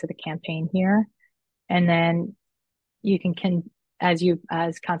get back to the campaign here. And then you can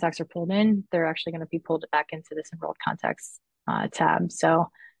as contacts are pulled in, they're actually going to be pulled back into this enrolled contacts tab. So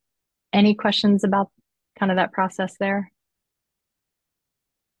any questions about kind of that process there?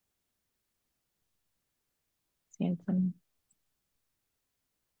 Seeing some.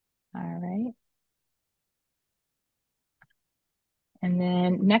 All right. And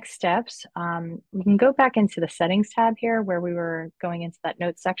then next steps, we can go back into the settings tab here where we were going into that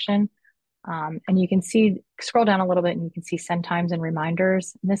notes section. And you can see, scroll down a little bit and you can see send times and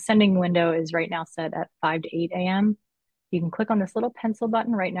reminders. And this sending window is right now set at 5 to 8 a.m. You can click on this little pencil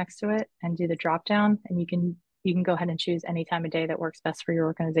button right next to it and do the drop down, and you can go ahead and choose any time of day that works best for your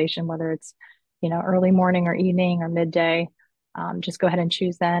organization, whether it's, early morning or evening or midday. Just go ahead and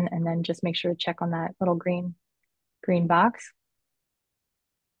choose then, and then just make sure to check on that little green box.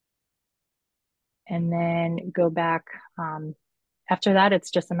 And then go back. After that,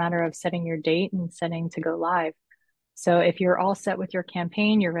 it's just a matter of setting your date and setting to go live. So if you're all set with your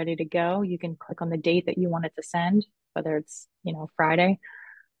campaign, you're ready to go, you can click on the date that you want it to send, whether it's, Friday,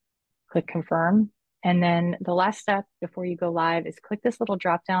 click confirm. And then the last step before you go live is click this little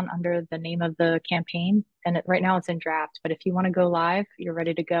drop down under the name of the campaign. And right now it's in draft, but if you want to go live, you're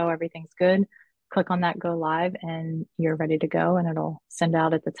ready to go, everything's good, click on that go live and you're ready to go, and it'll send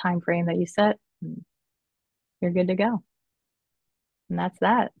out at the time frame that you set. You're good to go. And that's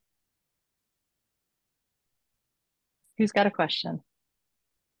that. Who's got a question?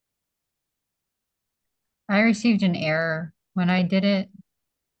 I received an error when I did it.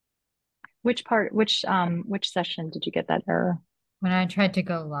 Which session did you get that error? When I tried to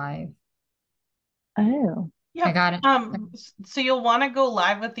go live. Oh. Yeah. I got it. So you'll want to go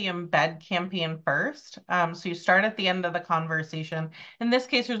live with the embed campaign first. So you start at the end of the conversation. In this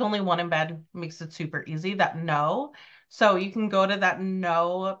case, there's only one embed, makes it super easy, that no. So you can go to that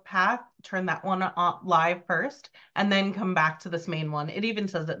no path, turn that one on live first, and then come back to this main one. It even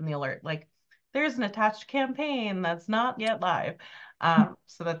says it in the alert, like there's an attached campaign that's not yet live.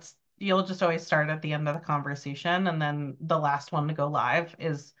 So that's, you'll just always start at the end of the conversation, and then the last one to go live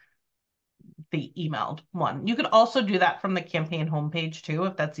is the emailed one. You could also do that from the campaign homepage too,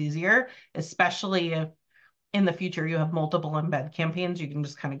 if that's easier, especially if in the future you have multiple embed campaigns, you can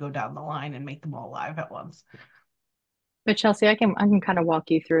just kind of go down the line and make them all live at once. But Chelsea, I can kind of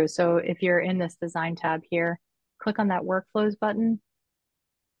walk you through. So if you're in this design tab here, click on that workflows button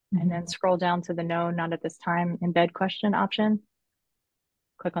and then scroll down to the no, not at this time, embed question option.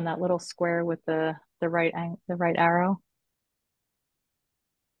 Click on that little square with the right arrow.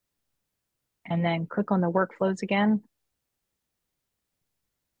 And then click on the workflows again.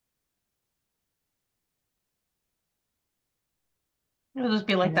 It'll just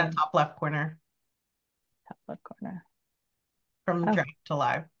be like And that then top left corner top left corner. from Oh, draft to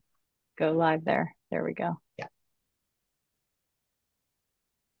live. go live there. There we go. Yeah.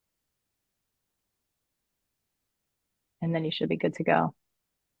 And then you should be good to go.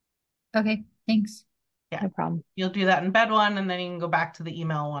 Okay, thanks. Yeah. No problem. You'll do that in bed one, and then you can go back to the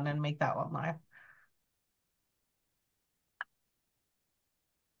email one and make that one live.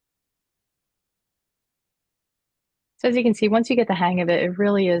 So as you can see, once you get the hang of it, it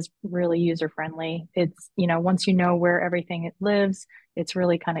really is really user friendly. It's, once you know where everything it lives, it's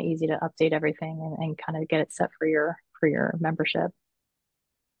really kind of easy to update everything and kind of get it set for your membership.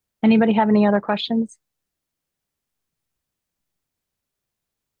 Anybody have any other questions?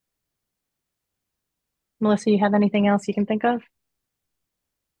 Melissa, you have anything else you can think of?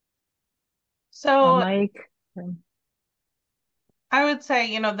 So Or Mike? I would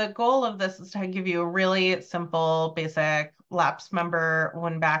say, the goal of this is to give you a really simple, basic lapse member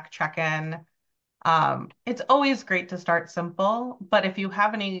win back check-in. It's always great to start simple, but if you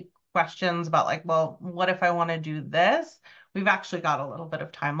have any questions about like, well, what if I want to do this? We've actually got a little bit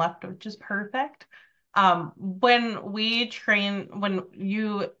of time left, which is perfect. When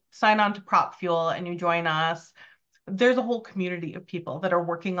you sign on to Prop Fuel and you join us, there's a whole community of people that are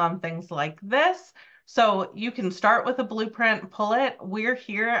working on things like this. So you can start with a blueprint, pull it. We're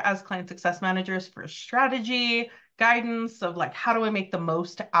here as client success managers for strategy, guidance of like, how do we make the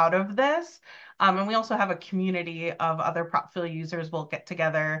most out of this? And we also have a community of other PropFuel users. We'll get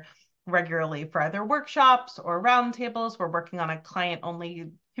together regularly for either workshops or roundtables. We're working on a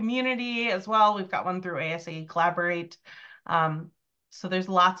client-only community as well. We've got one through ASA Collaborate. So there's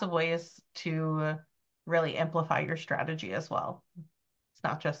lots of ways to really amplify your strategy as well. It's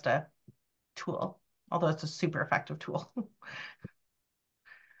not just a tool, although it's a super effective tool.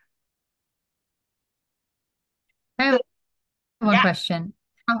 I have one Yeah. question.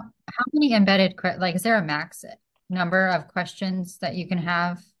 How many embedded, like, is there a max number of questions that you can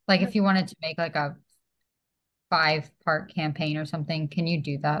have? Like, if you wanted to make like a 5-part campaign or something, can you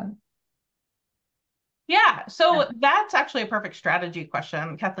do that? Yeah, so that's actually a perfect strategy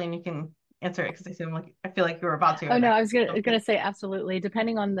question. Kathleen, you can answer it because I feel like you were about to. Oh no, I was gonna say absolutely.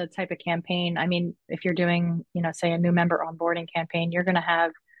 Depending on the type of campaign, I mean, if you're doing, say a new member onboarding campaign, you're gonna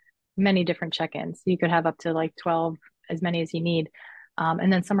have many different check-ins. You could have up to like 12, as many as you need.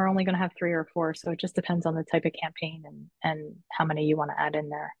 And then some are only gonna have 3 or 4. So it just depends on the type of campaign and how many you want to add in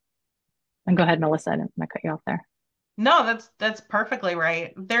there. And go ahead, Melissa, I didn't want to cut you off there. No, that's perfectly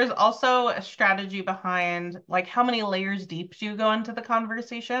right. There's also a strategy behind like how many layers deep do you go into the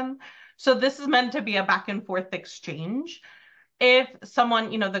conversation. So this is meant to be a back and forth exchange. If someone,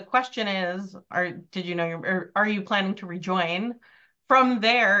 the question is, are you planning to rejoin? From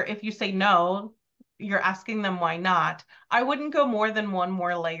there, if you say no, you're asking them why not. I wouldn't go more than one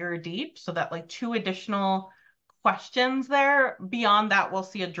more layer deep, so that like 2 additional questions there. Beyond that, we'll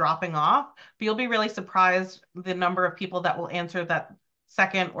see a dropping off, but you'll be really surprised the number of people that will answer that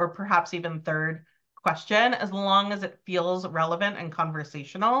second or perhaps even third question, as long as it feels relevant and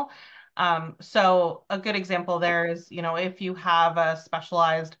conversational. So a good example there is, if you have a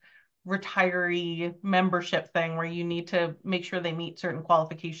specialized retiree membership thing where you need to make sure they meet certain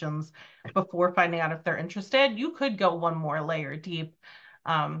qualifications before finding out if they're interested, you could go one more layer deep,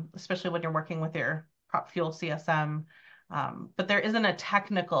 especially when you're working with your Prop Fuel CSM. But there isn't a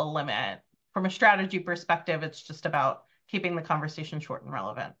technical limit. From a strategy perspective, it's just about keeping the conversation short and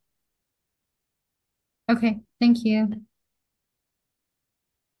relevant. Okay, thank you.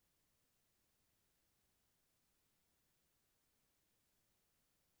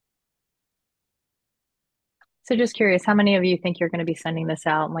 So just curious, how many of you think you're going to be sending this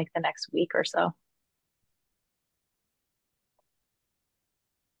out in like the next week or so?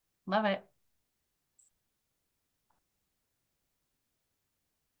 Love it.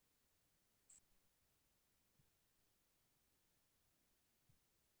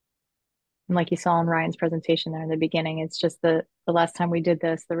 And like you saw in Ryan's presentation there in the beginning, it's just the last time we did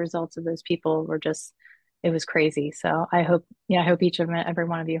this, the results of those people were just, it was crazy. So I hope, I hope each of them, every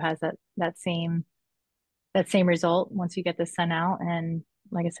one of you has that same result once you get this sent out. And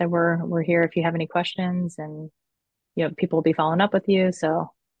like I said, we're here if you have any questions, and people will be following up with you.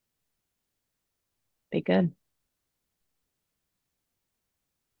 So be good.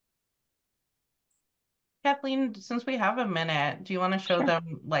 Kathleen, since we have a minute, do you want to show Sure.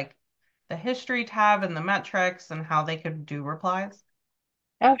 them like the history tab and the metrics and how they could do replies?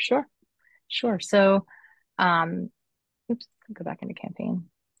 Oh, sure. Sure. So, oops, go back into campaign.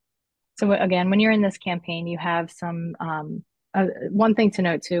 So again, when you're in this campaign, you have some, one thing to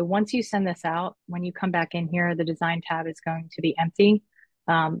note too, once you send this out, when you come back in here, the design tab is going to be empty.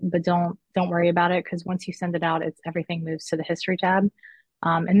 But don't worry about it, because once you send it out, everything moves to the history tab.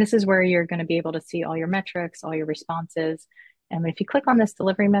 And this is where you're going to be able to see all your metrics, all your responses. And if you click on this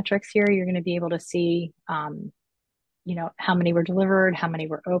delivery metrics here, you're going to be able to see, how many were delivered, how many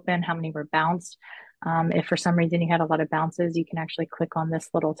were open, how many were bounced. If for some reason you had a lot of bounces, you can actually click on this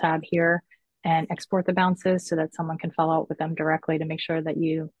little tab here and export the bounces so that someone can follow up with them directly to make sure that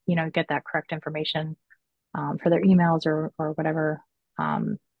you get that correct information for their emails or whatever.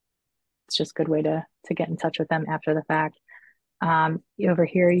 It's just a good way to get in touch with them after the fact. Over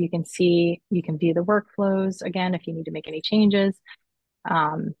here, you can view the workflows again if you need to make any changes,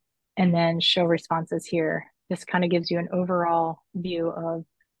 and then show responses here. This kind of gives you an overall view of,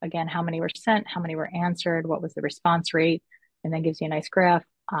 again, how many were sent, how many were answered, what was the response rate, and then gives you a nice graph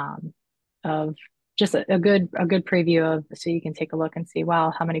of just a good preview of, so you can take a look and see,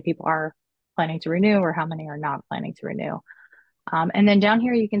 wow, how many people are planning to renew or how many are not planning to renew. And then down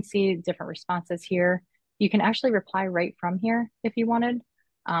here, you can see different responses here. You can actually reply right from here if you wanted.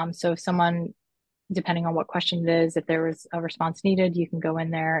 So if someone, depending on what question it is, if there was a response needed, you can go in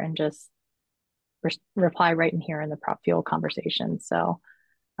there and just reply right in here in the prop fuel conversation. So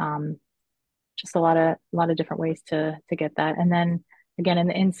just a lot of different ways to get that. And then again, in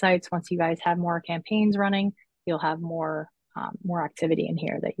the insights, once you guys have more campaigns running, you'll have more activity in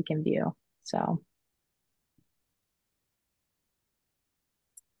here that you can view. So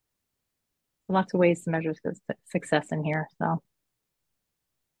lots of ways to measure success in here. So.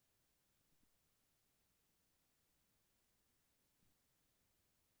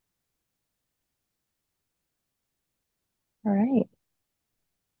 All right.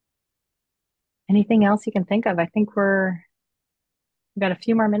 Anything else you can think of? I think we've got a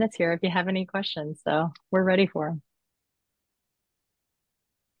few more minutes here if you have any questions. So we're ready for them.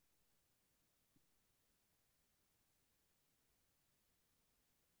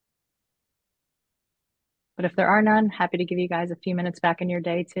 But if there are none, happy to give you guys a few minutes back in your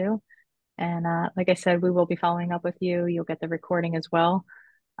day too. And like I said, we will be following up with you. You'll get the recording as well.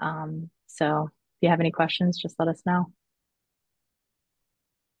 So if you have any questions, just let us know.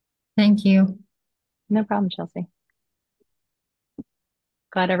 Thank you. No problem, Chelsea.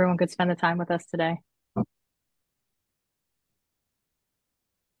 Glad everyone could spend the time with us today.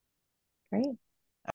 Great.